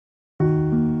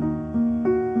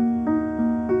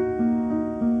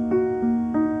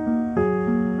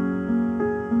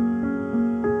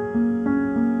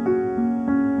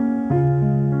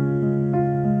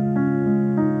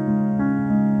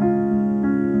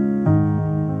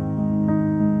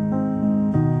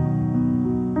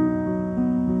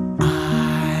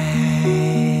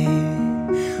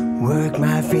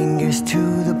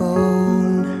to the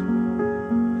bone,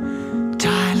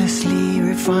 tirelessly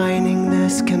refining the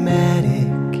schematic.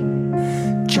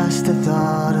 Just the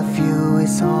thought of you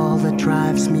is all that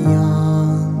drives me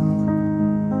on.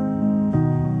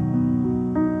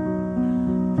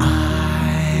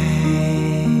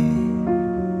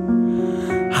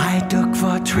 I dug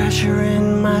for treasure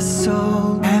in my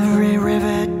soul. Every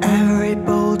rivet, every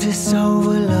bolt is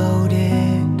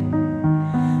overloaded.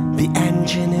 The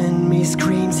engine in me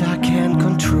screams I can't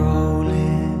control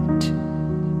it.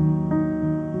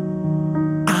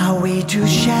 Are we too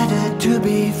shattered to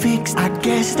be fixed? I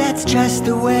guess that's just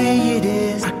the way it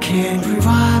is. I can't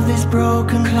revive this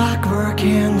broken clockwork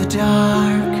in the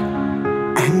dark.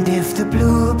 And if the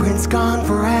blueprint's gone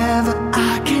forever,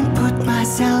 I can put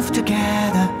myself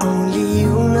together. Only you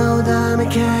know the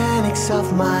mechanics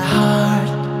of my heart.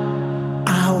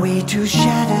 Are we too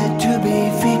shattered to be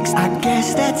fixed? I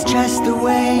guess that's just the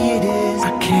way it is.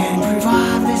 I can't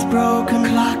revive this broken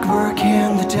clockwork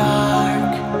in the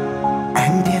dark.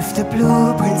 And if the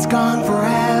blueprint's gone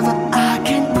forever, I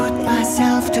can put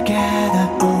myself together.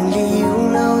 Only you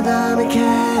know the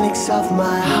mechanics of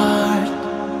my heart.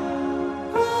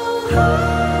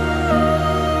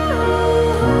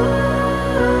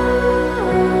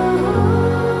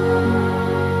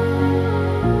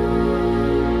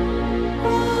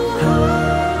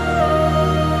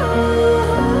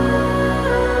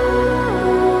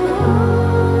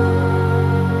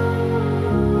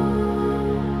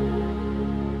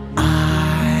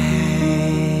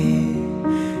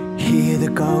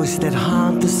 Ghosts that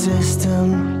haunt the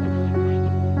system.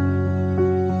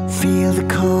 Feel the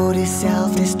code is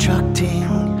self-destructing.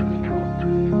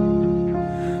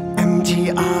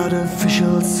 Empty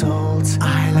artificial souls,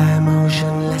 I lie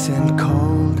motionless and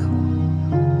cold.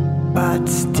 But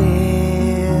still,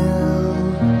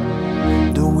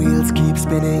 the wheels keep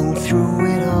spinning through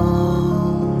it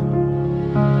all.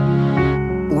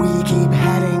 We keep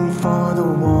heading for the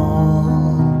wall.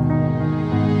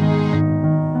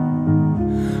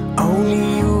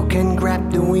 Only you can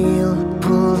grab the wheel,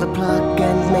 pull the plug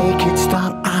and make it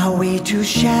stop. Are we too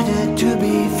shattered to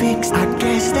be fixed? I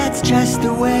guess that's just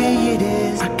the way it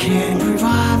is. I can't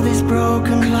revive this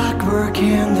broken clockwork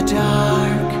in the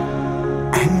dark.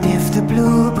 And if the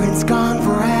blueprint's gone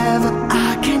forever,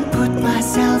 I can put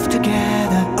myself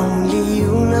together. Only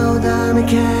you know the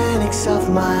mechanics of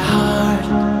my heart.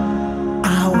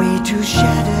 Are we too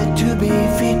shattered to be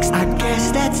fixed? I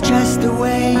guess that's just the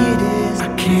way it is. I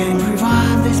can't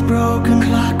revive this broken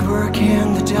clockwork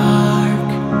in the dark.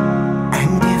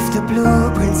 And if the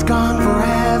blueprint's gone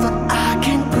forever,